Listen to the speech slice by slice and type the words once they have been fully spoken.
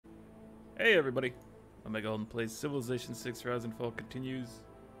Hey everybody, Omega Alden plays Civilization 6 Rise and Fall continues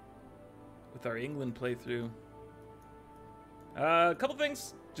with our England playthrough. A couple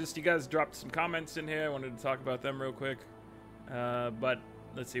things, just you guys dropped some comments in here, I wanted to talk about them real quick. But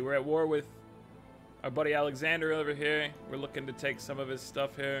let's see, we're at war with our buddy Alexander over here. We're looking to take some of his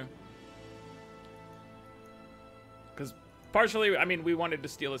stuff here. Because partially, I mean, we wanted to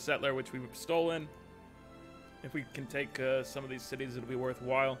steal a settler, which we've stolen. If we can take some of these cities, it'll be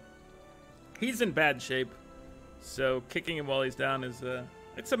worthwhile. He's in bad shape, so kicking him while he's down is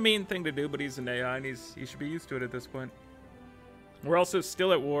it's a mean thing to do, but he's an AI and he should be used to it at this point. We're also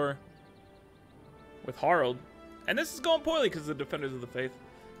still at war with Harald, and this is going poorly because of the Defenders of the Faith.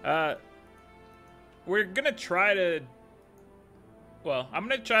 We're gonna try to, well, I'm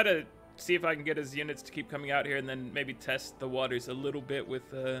gonna try to see if I can get his units to keep coming out here, and then maybe test the waters a little bit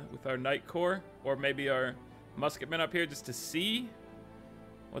with our Knight Corps, or maybe our musketmen up here, just to see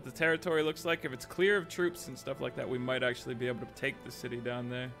what the territory looks like. If it's clear of troops and stuff like that, we might actually be able to take the city down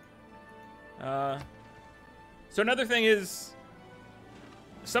there. So another thing is,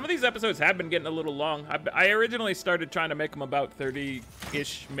 some of these episodes have been getting a little long. I originally started trying to make them about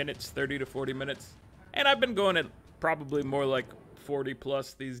 30-ish minutes, 30 to 40 minutes. And I've been going at probably more like 40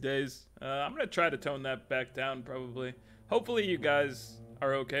 plus these days. I'm going to try to tone that back down probably. Hopefully you guys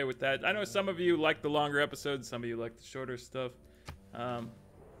are okay with that. I know some of you like the longer episodes, some of you like the shorter stuff.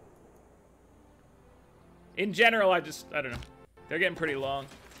 In general, I don't know. They're getting pretty long.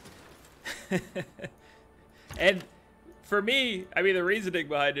 And for me, I mean, the reasoning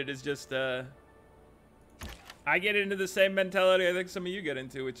behind it is just, I get into the same mentality I think some of you get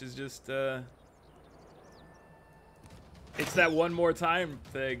into, which is just, it's that one more time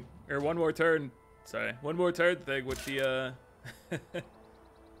thing, or one more turn, sorry, one more turn thing with the,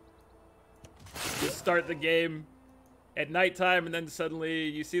 you start the game at nighttime and then suddenly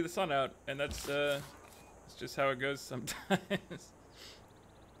you see the sun out, and that's just how it goes sometimes.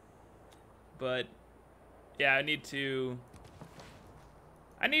 But yeah, I need to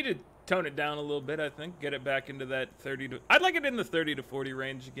tone it down a little bit. I think get it back into that 30 to, I'd like it in the 30 to 40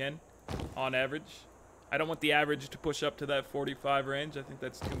 range again on average. I don't want the average to push up to that 45 range. I think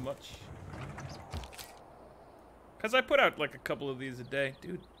that's too much, because I put out like a couple of these a day.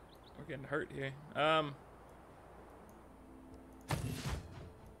 Dude, we're getting hurt here.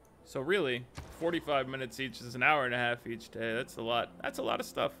 So really, 45 minutes each is an hour and a half each day. That's a lot. That's a lot of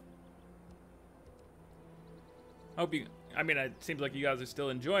stuff. Hope you, I mean, it seems like you guys are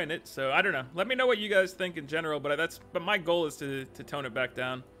still enjoying it, so I don't know. Let me know what you guys think in general, but but my goal is to tone it back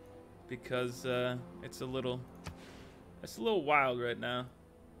down, because it's a little wild right now.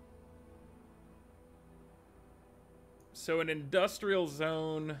 So an industrial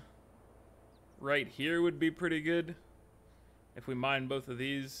zone right here would be pretty good. If we mine both of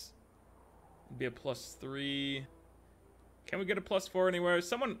these, it'd be a +3. Can we get a +4 anywhere?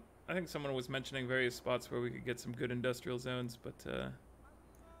 I think someone was mentioning various spots where we could get some good industrial zones, but I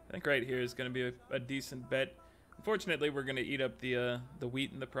think right here is going to be a decent bet. Unfortunately, we're going to eat up the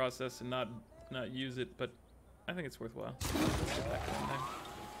wheat in the process and not use it, but I think it's worthwhile. Let's get that going there.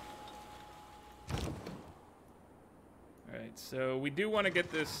 All right, so we do want to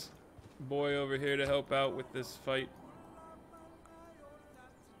get this boy over here to help out with this fight.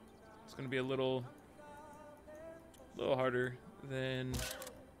 It's going to be a little harder than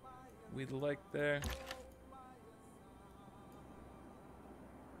we'd like there.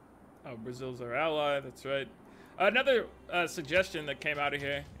 Oh, Brazil's our ally, that's right. Another suggestion that came out of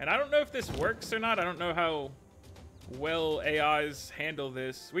here, and I don't know if this works or not. I don't know how well AIs handle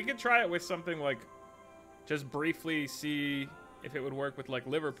this. We could try it with something like, just briefly see if it would work with like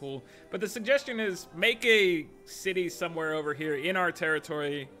Liverpool. But the suggestion is make a city somewhere over here in our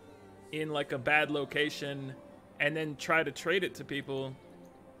territory, in like a bad location, and then try to trade it to people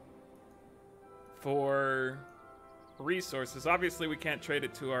for resources. Obviously we can't trade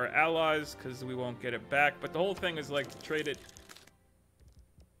it to our allies because we won't get it back, but the whole thing is like to trade it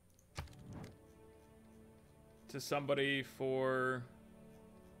to somebody for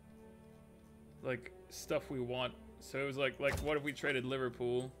like stuff we want. So it was like what if we traded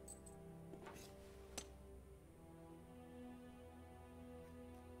Liverpool?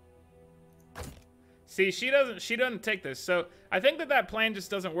 See, she doesn't take this. So I think that plan just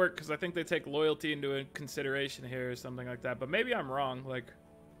doesn't work, because I think they take loyalty into consideration here or something like that. But maybe I'm wrong. Like,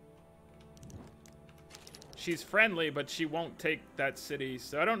 she's friendly, but she won't take that city.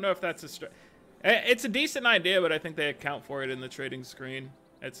 So I don't know if that's it's a decent idea, but I think they account for it in the trading screen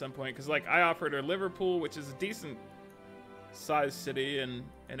at some point. Because like I offered her Liverpool, which is a decent sized city and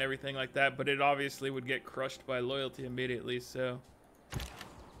everything like that, but it obviously would get crushed by loyalty immediately. So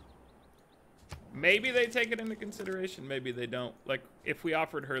Maybe they take it into consideration, maybe they don't. Like, if we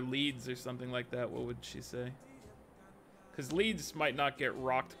offered her leads or something like that, what would she say? Because leads might not get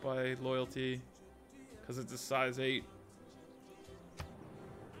rocked by loyalty, because it's a size 8.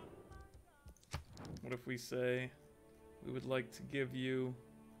 What if we say, we would like to give you...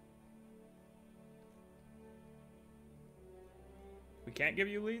 We can't give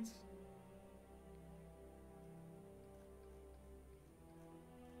you leads?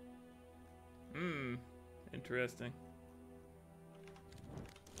 Interesting.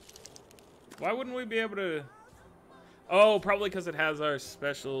 Why wouldn't we be able to... Oh, probably because it has our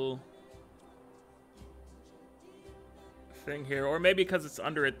special thing here. Or maybe because it's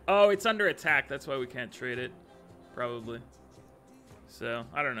under it. Oh, it's under attack. That's why we can't trade it. Probably. So,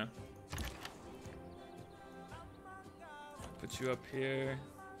 I don't know. Put you up here.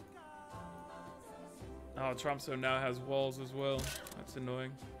 Oh, Tromso now has walls as well. That's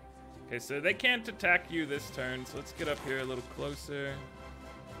annoying. Okay, so they can't attack you this turn, so let's get up here a little closer.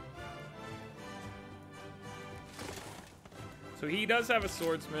 So he does have a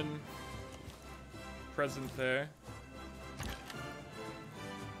swordsman present there.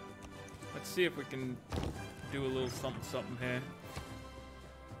 Let's see if we can do a little something here.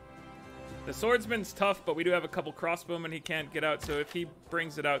 The swordsman's tough, but we do have a couple crossbowmen he can't get out, so if he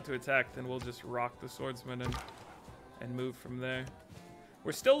brings it out to attack, then we'll just rock the swordsman and move from there.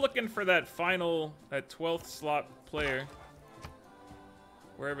 We're still looking for that final, that 12th slot player,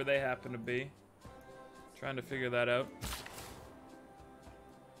 wherever they happen to be. Trying to figure that out.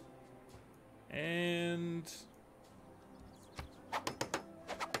 And...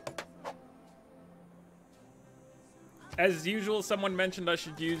 as usual, someone mentioned I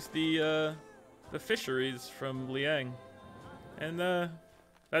should use the fisheries from Liang. And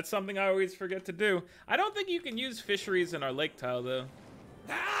that's something I always forget to do. I don't think you can use fisheries in our lake tile, though.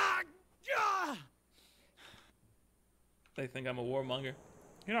 They think I'm a warmonger.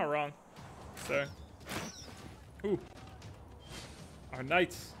 You're not wrong, sir. Ooh. Our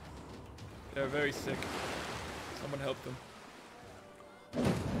knights. They're very sick. Someone help them.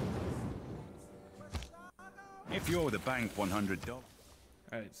 If you're the bank $100.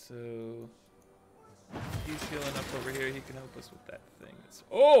 Alright, so he's healing up over here. He can help us with that thing.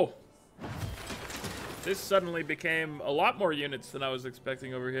 Oh! This suddenly became a lot more units than I was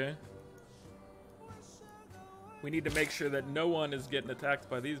expecting over here. We need to make sure that no one is getting attacked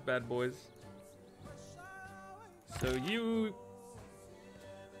by these bad boys. So you...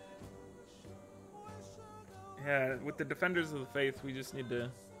 yeah, with the Defenders of the Faith, we just need to...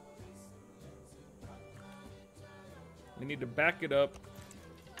 we need to back it up.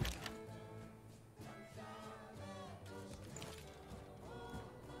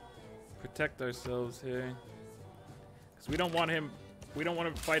 Protect ourselves here. Because we don't want him... we don't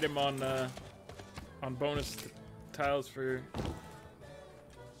want to fight him on bonus tiles for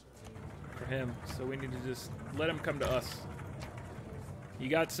him. So we need to just let him come to us. You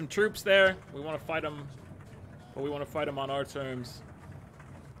got some troops there. We want to fight him, but we want to fight him on our terms.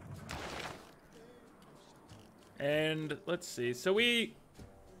 And let's see. So we...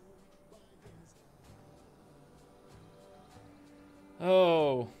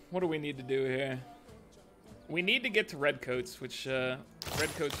 oh, what do we need to do here? We need to get to redcoats, which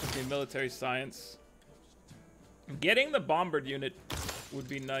redcoats would be military science. Getting the bombard unit would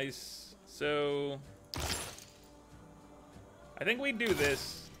be nice. So I think we do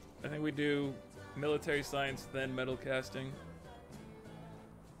this. I think we do military science, then metal casting.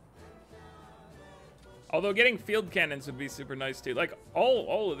 Although getting field cannons would be super nice too. Like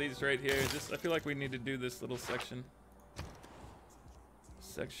all of these right here. Just I feel like we need to do this little section.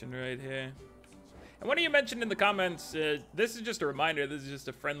 Section right here. And one of you mentioned in the comments, this is just a reminder, this is just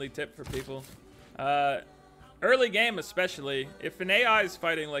a friendly tip for people. Early game especially, if an AI is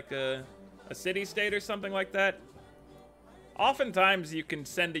fighting like a city-state or something like that, oftentimes you can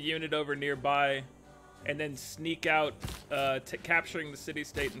send a unit over nearby and then sneak out, capturing the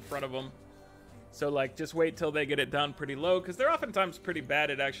city-state in front of them. So like, just wait till they get it down pretty low, because they're oftentimes pretty bad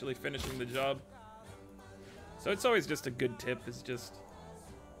at actually finishing the job. So it's always just a good tip, is just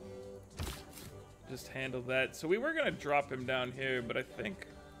handle that. So we were gonna drop him down here, but I think...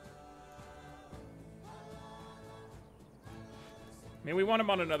 I mean, we want him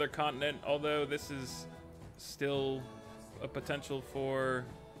on another continent, although this is still a potential for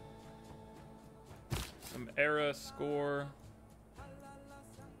some era score.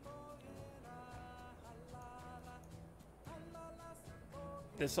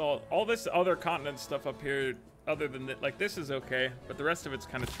 This all this other continent stuff up here, other than that, like this is okay, but the rest of it's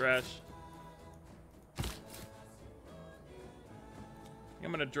kind of trash.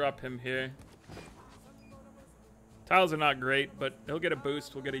 I'm gonna drop him here. Tiles are not great, but he'll get a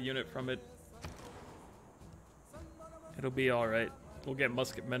boost. We'll get a unit from it. It'll be alright. We'll get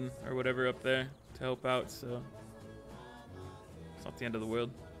musketmen or whatever up there to help out, so it's not the end of the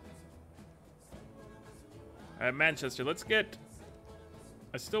world. Alright, Manchester, let's get...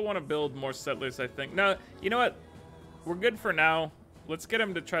 I still want to build more settlers, I think. No, you know what? We're good for now. Let's get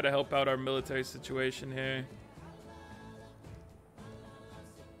him to try to help out our military situation here.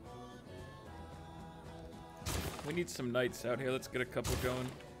 We need some knights out here. Let's get a couple going.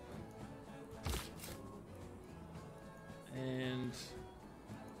 And...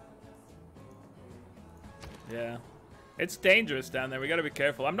 yeah. It's dangerous down there. We gotta be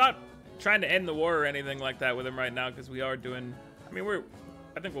careful. I'm not trying to end the war or anything like that with him right now, because we are doing... I mean,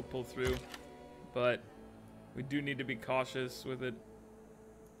 I think we'll pull through. But we do need to be cautious with it.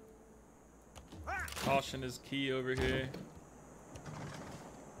 Caution is key over here.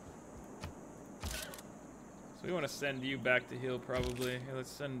 So we want to send you back to heal, probably. Here,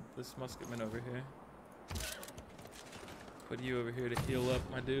 let's send this musketman over here. Put you over here to heal up,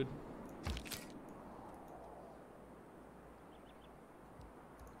 my dude.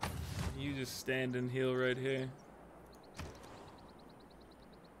 You just stand and heal right here.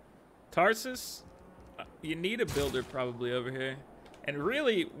 Tarsus, you need a builder probably over here. And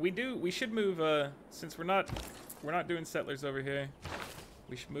really, we should move, since we're not doing settlers over here,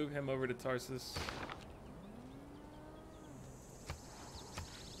 we should move him over to Tarsus.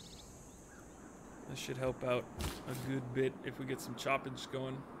 This should help out a good bit if we get some choppage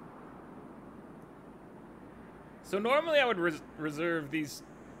going. So normally I would reserve these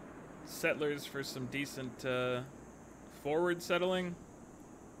settlers for some decent forward settling.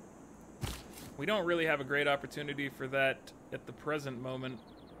 We don't really have a great opportunity for that at the present moment.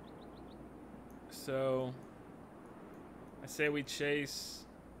 So I say we chase.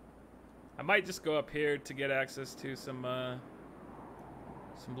 I might just go up here to get access to some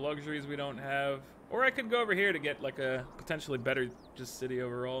luxuries we don't have. Or I could go over here to get like a potentially better just city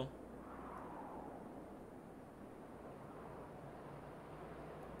overall.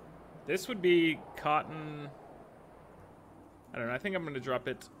 This would be cotton. I don't know. I think I'm going to drop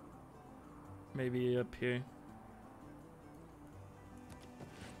it maybe up here.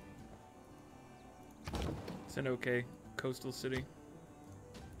 It's an okay coastal city.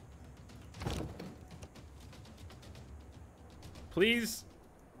 Please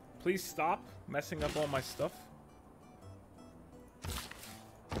stop messing up all my stuff.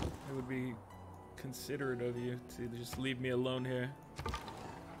 It would be considerate of you to just leave me alone here.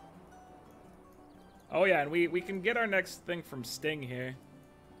 Oh yeah, and we can get our next thing from Sting here.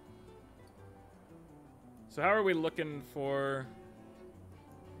 So how are we looking for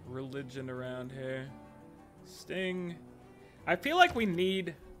religion around here? Sting. I feel like we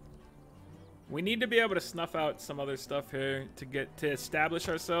need to be able to snuff out some other stuff here to establish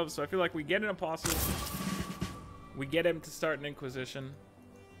ourselves. So I feel like we get an apostle, we get him to start an inquisition,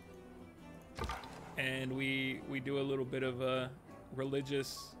 and we do a little bit of a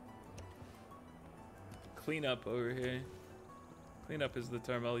religious cleanup over here. Cleanup is the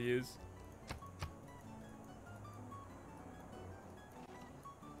term I'll use.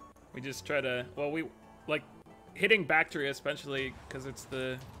 We just try to, well, we like hitting Bactria especially because it's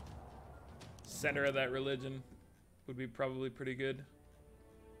the center of that religion would be probably pretty good.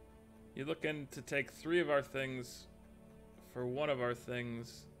 You're looking to take 3 of our things for 1 of our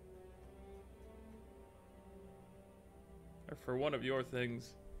things, or for 1 of your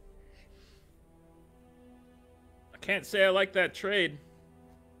things. I can't say I like that trade.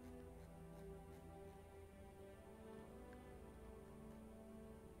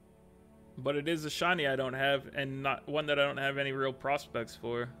 But it is a shiny I don't have, and not one that I don't have any real prospects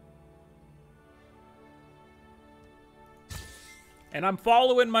for. And I'm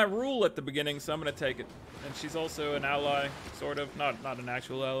following my rule at the beginning, so I'm gonna take it. And she's also an ally, sort of. Not an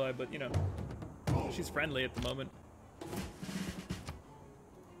actual ally, but you know, she's friendly at the moment.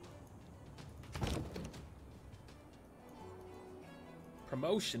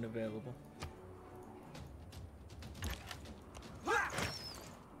 Promotion available.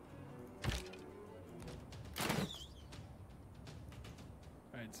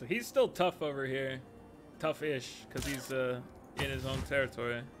 Alright, so he's still tough over here. Tough-ish, because he's in his own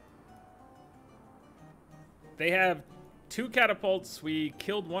territory. They have 2 catapults. We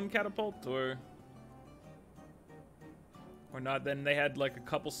killed 1 catapult, or not. Then they had like a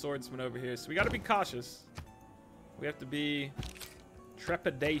couple swordsmen over here, so we got to be cautious. We have to be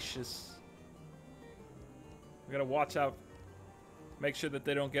trepidatious. We got to watch out, make sure that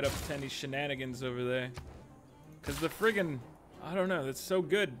they don't get up to any shenanigans over there, because the friggin', I don't know, that's so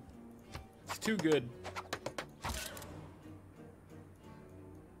good. It's too good.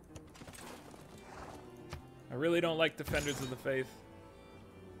 I really don't like Defenders of the Faith.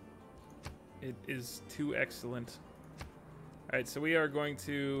 It is too excellent. Alright, so we are going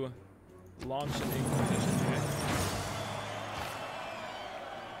to launch an Inquisition here.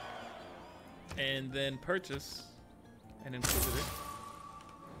 And then purchase an Inquisitor.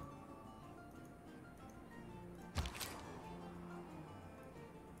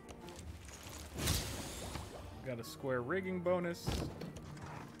 Got a square rigging bonus.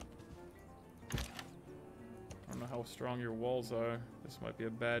 I don't know how strong your walls are. This might be a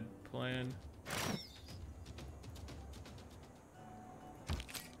bad plan.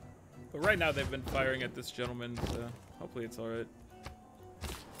 But right now they've been firing at this gentleman, so hopefully it's alright.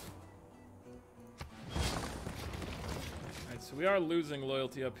 Alright, so we are losing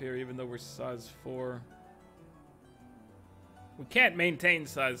loyalty up here even though we're size 4. We can't maintain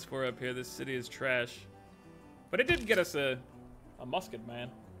size 4 up here. This city is trash. But it did get us a musket man.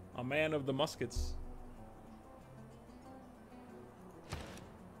 A man of the muskets.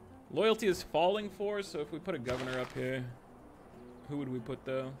 Loyalty is falling for, so if we put a governor up here, who would we put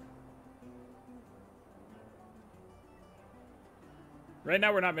though? Right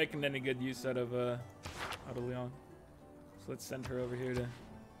now we're not making any good use out of Leon. So let's send her over here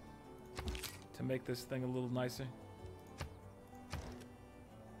to make this thing a little nicer.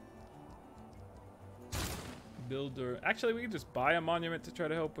 Builder. Actually, we could just buy a monument to try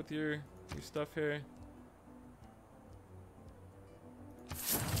to help with your stuff here.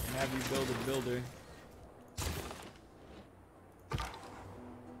 And have you build a builder.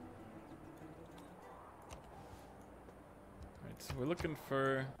 Alright, so we're looking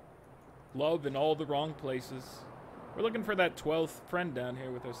for love in all the wrong places. We're looking for that 12th friend down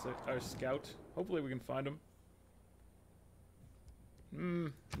here with our scout. Hopefully we can find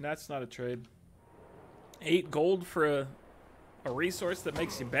him. That's not a trade. 8 gold for a resource that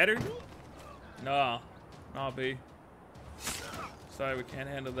makes you better? Nah, B. Sorry, we can't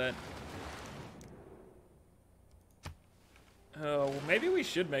handle that. Oh, well, maybe we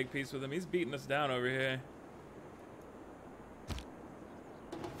should make peace with him. He's beating us down over here.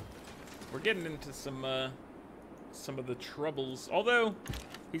 We're getting into some of the troubles. Although,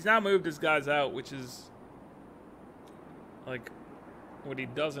 he's now moved his guys out, which is like what he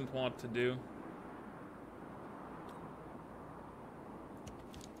doesn't want to do.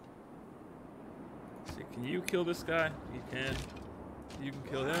 Can you kill this guy? You can. You can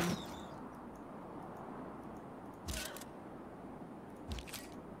kill him.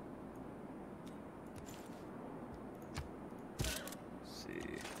 Let's see.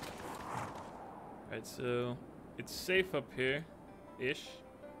 Alright, so it's safe up here ish.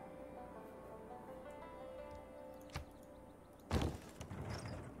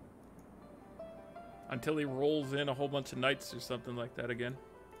 Until he rolls in a whole bunch of knights or something like that again.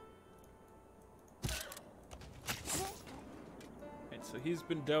 So he's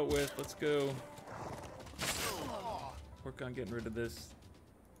been dealt with. Let's go work on getting rid of this.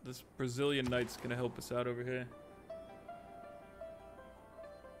 This Brazilian knight's gonna help us out over here.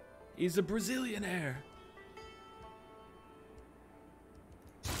 He's a Brazilianaire.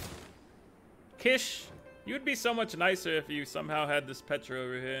 Kish, you would be so much nicer if you somehow had this Petra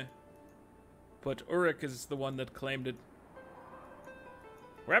over here. But Uruk is the one that claimed it.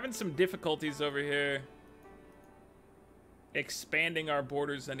 We're having some difficulties over here expanding our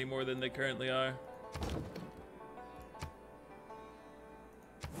borders any more than they currently are.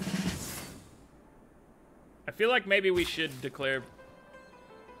 I feel like maybe we should declare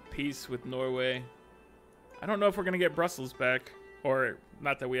peace with Norway. I don't know if we're gonna get Brussels back, or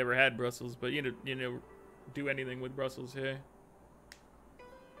not that we ever had Brussels, but you know, do anything with Brussels here.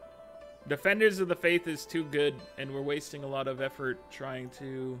 Defenders of the Faith is too good, and we're wasting a lot of effort trying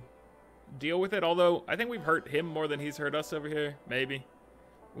to deal with it. Although I think we've hurt him more than he's hurt us over here. Maybe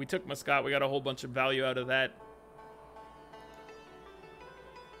we took Muscat. We got a whole bunch of value out of that.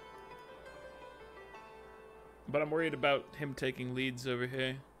 But I'm worried about him taking leads over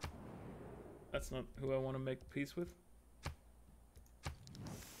here. That's not who I want to make peace with.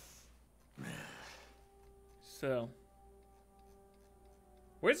 So,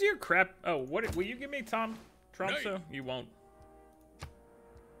 where's your crap? Oh, what? Will you give me Tom Tromso? No. You won't.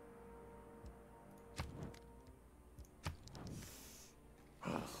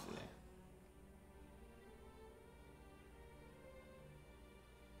 Let's see.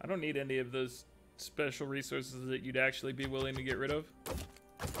 I don't need any of those special resources that you'd actually be willing to get rid of.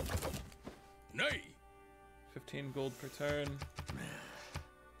 Nay. 15 gold per turn.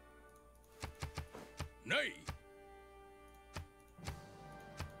 Nay.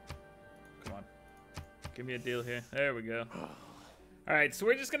 Come on. Give me a deal here. There we go. Alright, so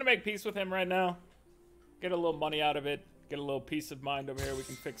we're just going to make peace with him right now. Get a little money out of it. Get a little peace of mind over here. We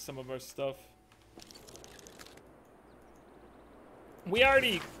can fix some of our stuff. We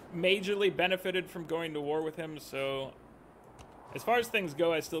already majorly benefited from going to war with him, so as far as things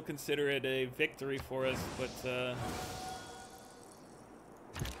go, I still consider it a victory for us, but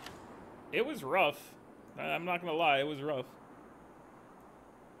it was rough. I'm not gonna lie, it was rough.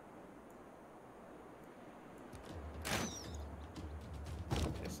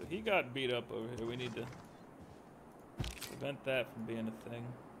 Okay, so he got beat up over here. We need to prevent that from being a thing.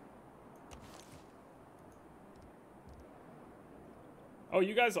 Oh,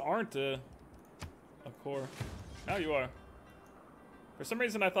 you guys aren't a core. Now you are. For some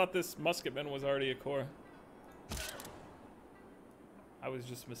reason, I thought this musketman was already a core. I was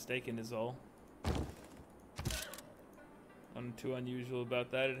just mistaken is all. Nothing too unusual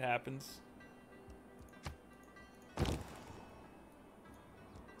about that. It happens.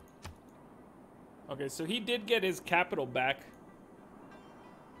 Okay, so he did get his capital back.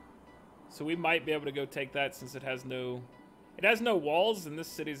 So we might be able to go take that since it has no... It has no walls, and this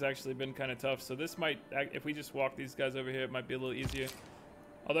city's actually been kind of tough. So this might... If we just walk these guys over here, it might be a little easier.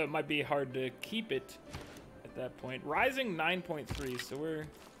 Although it might be hard to keep it at that point. Rising 9.3, so we're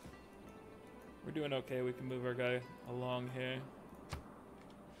doing okay. We can move our guy along here.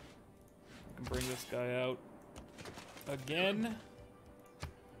 We can bring this guy out again.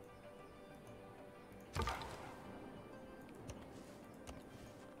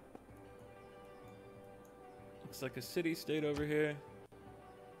 Looks like a city-state over here.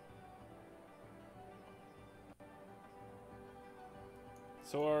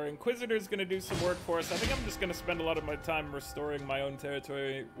 So our Inquisitor's gonna do some work for us. I think I'm just gonna spend a lot of my time restoring my own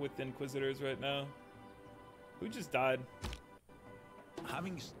territory with Inquisitors right now. Who just died?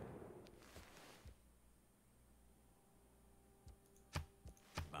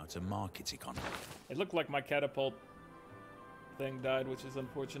 About a market economy. It looked like my catapult thing died, which is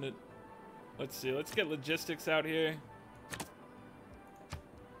unfortunate. Let's see, let's get logistics out here.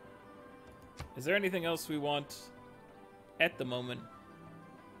 Is there anything else we want at the moment?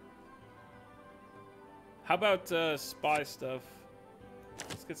 How about spy stuff?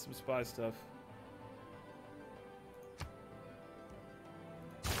 Let's get some spy stuff.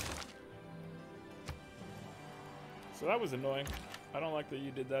 So that was annoying. I don't like that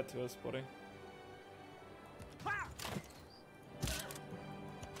you did that to us, buddy. Okay.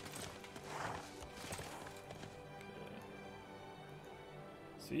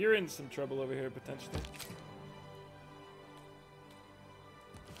 So you're in some trouble over here, potentially.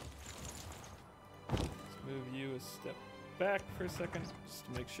 Move you a step back for a second, just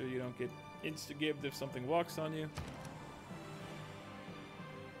to make sure you don't get insta-gibbed if something walks on you.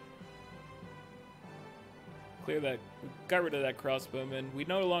 Clear that. We got rid of that crossbowman. We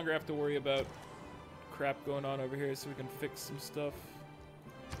no longer have to worry about crap going on over here, so we can fix some stuff.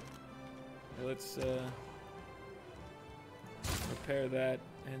 Okay, let's repair that,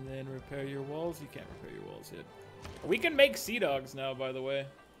 and then repair your walls. You can't repair your walls yet. We can make sea dogs now, by the way.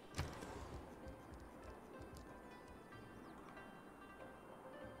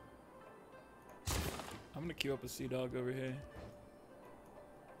 I'm gonna queue up a sea dog over here.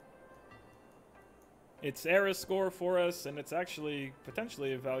 It's era score for us, and it's actually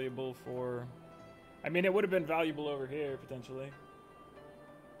potentially valuable for... I mean, it would have been valuable over here, potentially.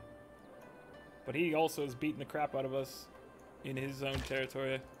 But he also is beating the crap out of us in his own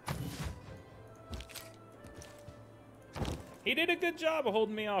territory. He did a good job of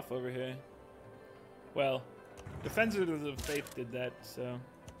holding me off over here. Well, Defenders of the Faith did that, so...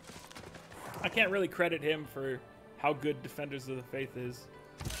 I can't really credit him for how good Defenders of the Faith is.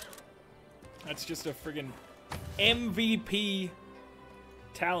 That's just a friggin' MVP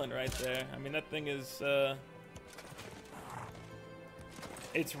talent right there. I mean, that thing is,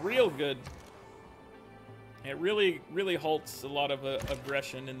 it's real good. It really, really halts a lot of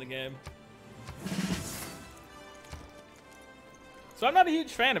aggression in the game. So I'm not a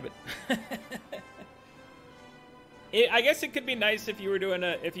huge fan of it. I guess it could be nice if you were doing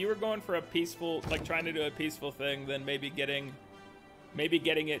if you were going for a peaceful, like trying to do a peaceful thing, then maybe getting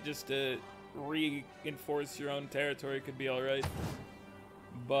it just to reinforce your own territory could be all right.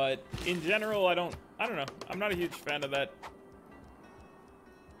 But in general, I don't know. I'm not a huge fan of that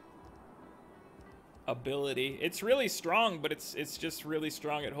ability. It's really strong, but it's just really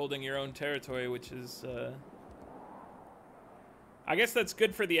strong at holding your own territory, which is I guess that's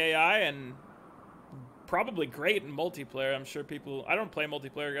good for the AI and probably great in multiplayer. I'm sure people... I don't play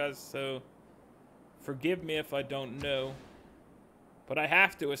multiplayer, guys, so forgive me if I don't know. But I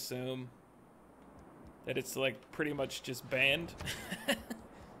have to assume that it's, like, pretty much just banned.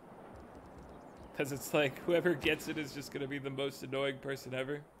 Because it's like, whoever gets it is just going to be the most annoying person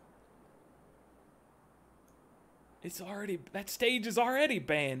ever. It's already... That stage is already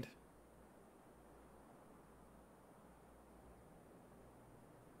banned.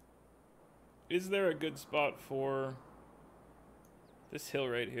 Is there a good spot for... This hill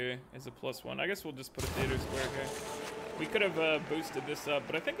right here is a +1. I guess we'll just put a theater square here. We could have boosted this up,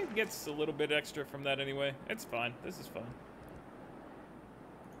 but I think it gets a little bit extra from that anyway. It's fine. This is fine.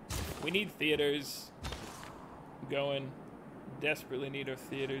 We need theaters going. Desperately need our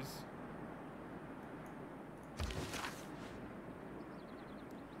theaters.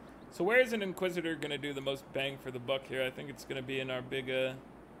 So where is an Inquisitor going to do the most bang for the buck here? I think it's going to be in our bigger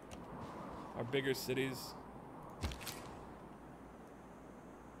cities.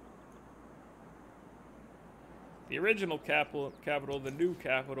 The original capital, the new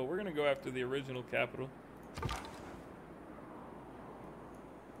capital. We're going to go after the original capital.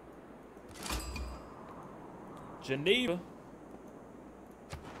 Geneva.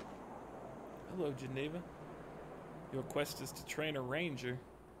 Hello, Geneva. Your quest is to train a ranger.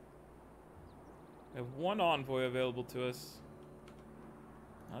 We have one envoy available to us.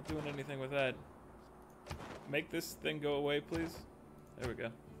 Not doing anything with that. Make this thing go away, please. There we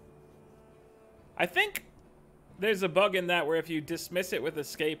go. I think there's a bug in that where if you dismiss it with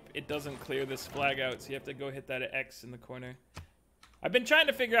escape, it doesn't clear this flag out, so you have to go hit that X in the corner. I've been trying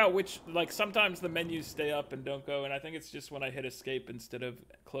to figure out which, like, sometimes the menus stay up and don't go, and I think it's just when I hit escape instead of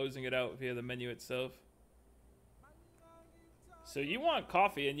closing it out via the menu itself. So you want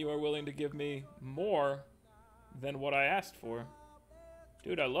coffee, and you are willing to give me more than what I asked for.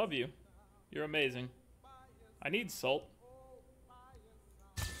 Dude, I love you. You're amazing. I need salt.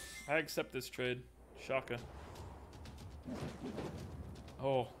 I accept this trade. Shaka.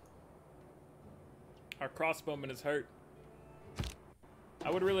 Oh. Our crossbowman is hurt. I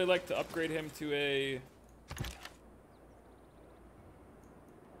would really like to upgrade him to a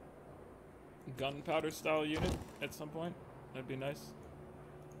gunpowder style unit at some point. That'd be nice.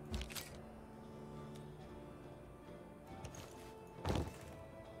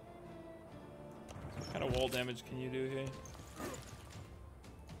 What kind of wall damage can you do here?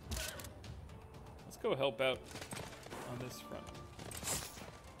 Let's go help out on this front.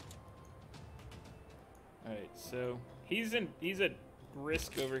 Alright, so he's at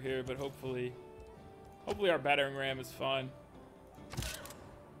risk over here, but hopefully our battering ram is fine.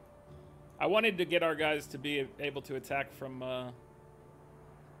 I wanted to get our guys to be able to attack from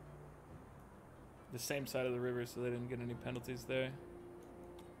the same side of the river so they didn't get any penalties there.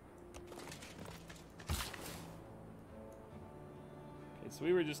 Okay, so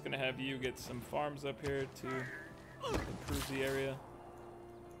we were just gonna have you get some farms up here to improve the area.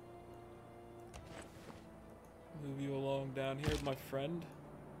 Move you along down here, my friend.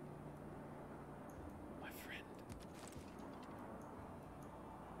 My friend.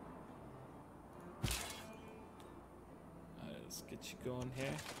 Alright, let's get you going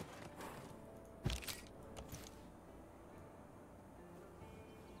here.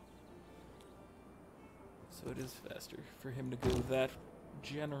 So it is faster for him to go that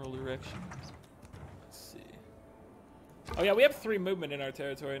general direction. Let's see. Oh yeah, we have 3 movement in our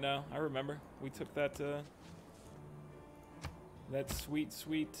territory now. I remember. We took that that sweet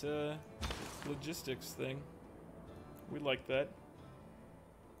logistics thing. We like that.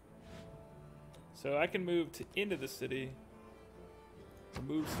 So I can move into the city.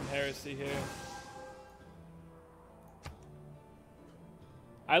 Remove some heresy here.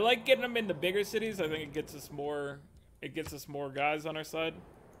 I like getting them in the bigger cities. I think it gets us more guys on our side.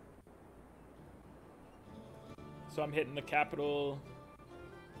 So I'm hitting the capital.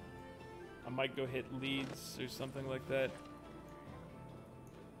 I might go hit Leeds or something like that.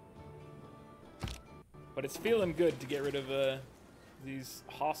 But it's feeling good to get rid of these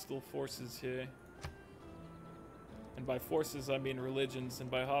hostile forces here. And by forces, I mean religions. And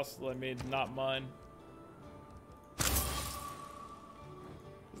by hostile, I mean not mine.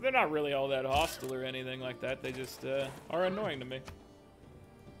 They're not really all that hostile or anything like that. They just are annoying to me.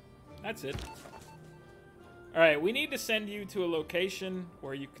 That's it. Alright, we need to send you to a location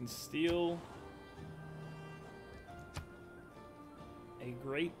where you can steal a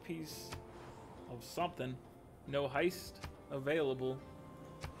great piece of something. No heist available.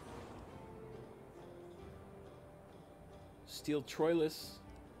 Steal Troilus.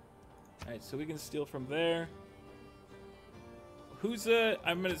 Alright, so we can steal from there. Who's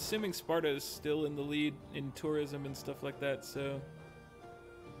I'm assuming Sparta is still in the lead in tourism and stuff like that, so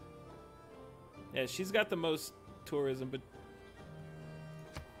yeah, she's got the most tourism, but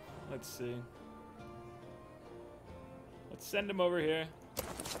let's see. Let's send him over here.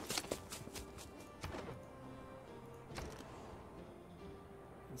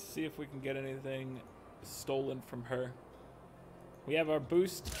 see if we can get anything stolen from her. We have our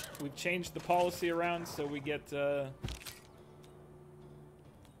boost. We've changed the policy around so we get a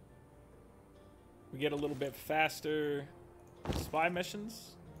little bit faster spy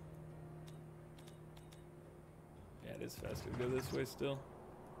missions. Yeah, it is faster to go this way still.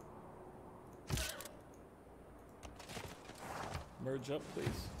 Merge up,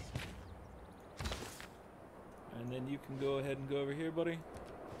 please. And then you can go ahead and go over here, buddy.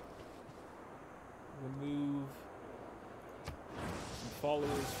 Remove some followers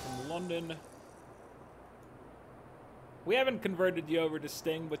from London. We haven't converted you over to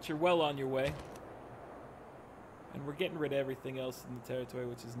Sting, but you're well on your way. And we're getting rid of everything else in the territory,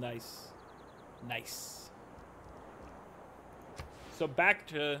 which is nice. Nice. So back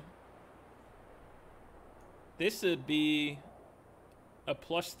to... This would be a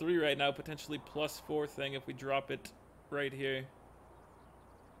 +3 right now, potentially +4 thing if we drop it right here.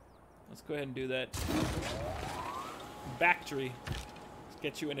 Let's go ahead and do that. Factory. Let's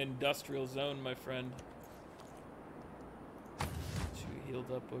get you an industrial zone, my friend. Get you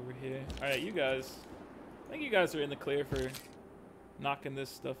healed up over here. Alright, you guys. I think you guys are in the clear for knocking this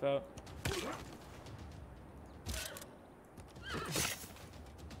stuff out.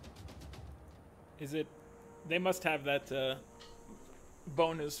 Is it... They must have that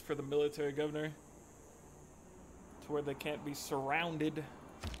bonus for the military governor to where they can't be surrounded.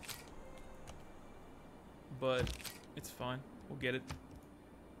 But it's fine. We'll get it.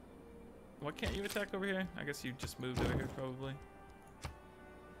 Why can't you attack over here? I guess you just moved over here probably.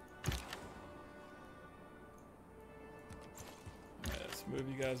 Alright, let's move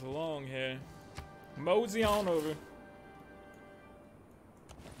you guys along here. Mosey on over.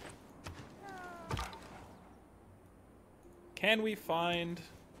 Can we find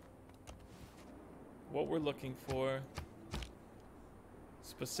what we're looking for?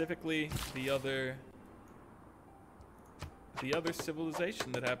 Specifically, the other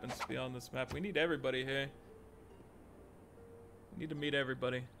civilization that happens to be on this map. We need everybody here. We need to meet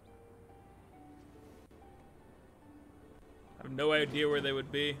everybody. I have no idea where they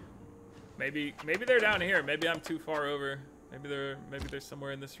would be. Maybe they're down here. Maybe I'm too far over. Maybe they're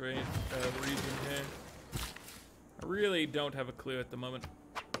somewhere in this region here. I really don't have a clue at the moment.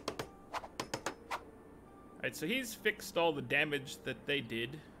 Alright, so he's fixed all the damage that they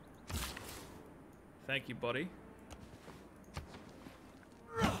did. Thank you, buddy.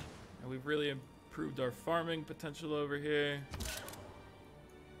 And we've really improved our farming potential over here.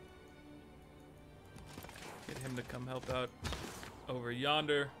 Get him to come help out over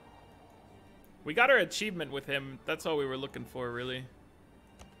yonder. We got our achievement with him. That's all we were looking for, really.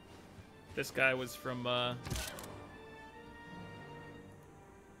 This guy was from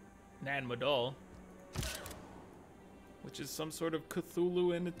Nan Madol, which is some sort of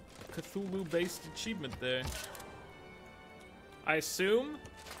Cthulhu-based achievement there. I assume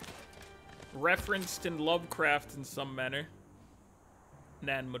referenced in Lovecraft in some manner.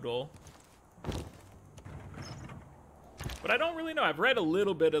 Nan Madol. But I don't really know. I've read a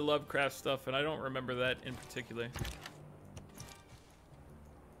little bit of Lovecraft stuff, and I don't remember that in particular.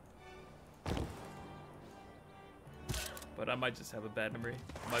 But I might just have a bad memory.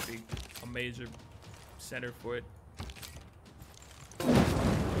 Might be a major center for it. Alright,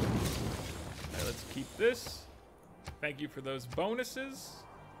 let's keep this. Thank you for those bonuses.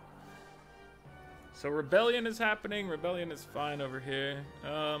 So rebellion is happening. Rebellion is fine over here.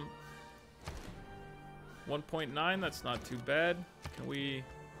 1.9, that's not too bad. Can we...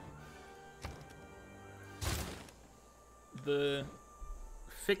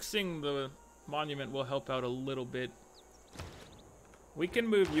 Fixing the monument will help out a little bit. We can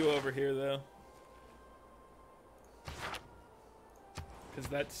move you over here, though. Because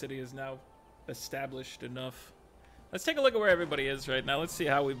that city is now established enough. Let's take a look at where everybody is right now. Let's see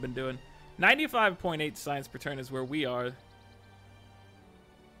how we've been doing. 95.8 science per turn is where we are.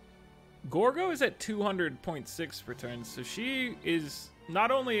 Gorgo is at 200.6 per turn. So she is...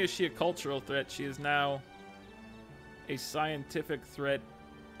 Not only is she a cultural threat, she is now a scientific threat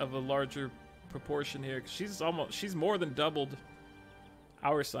of a larger proportion here. She's more than doubled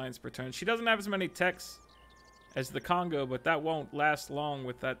our science per turn. She doesn't have as many techs as the Congo, but that won't last long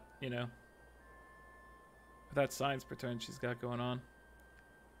with that, you know, with that science per turn she's got going on.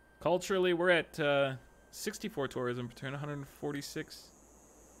 Culturally, we're at 64 tourism per turn, 146.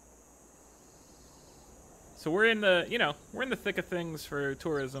 So we're in the, you know, we're in the thick of things for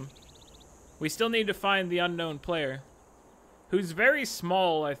tourism. We still need to find the unknown player, who's very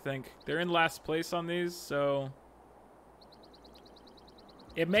small, I think. They're in last place on these, so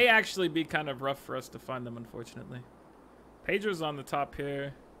it may actually be kind of rough for us to find them, unfortunately. Pedro's on the top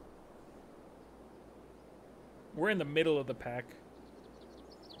here. We're in the middle of the pack.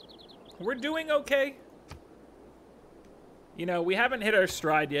 We're doing okay. You know, we haven't hit our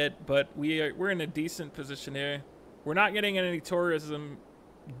stride yet, but we're in a decent position here. We're not getting any tourism,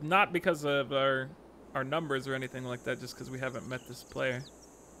 not because of our numbers or anything like that, just because we haven't met this player,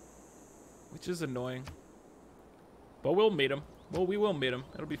 which is annoying. But we'll meet him. Well, we will meet him.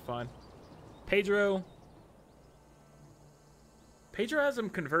 It'll be fine. Pedro has them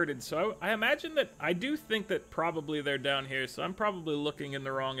converted, so I imagine that I do think that probably they're down here, so I'm probably looking in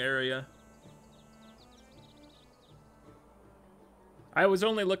the wrong area. I was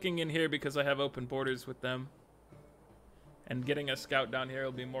only looking in here because I have open borders with them. And getting a scout down here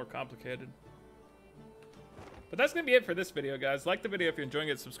will be more complicated. But that's going to be it for this video, guys. Like the video if you're enjoying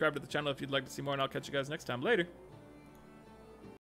it. Subscribe to the channel if you'd like to see more, and I'll catch you guys next time. Later.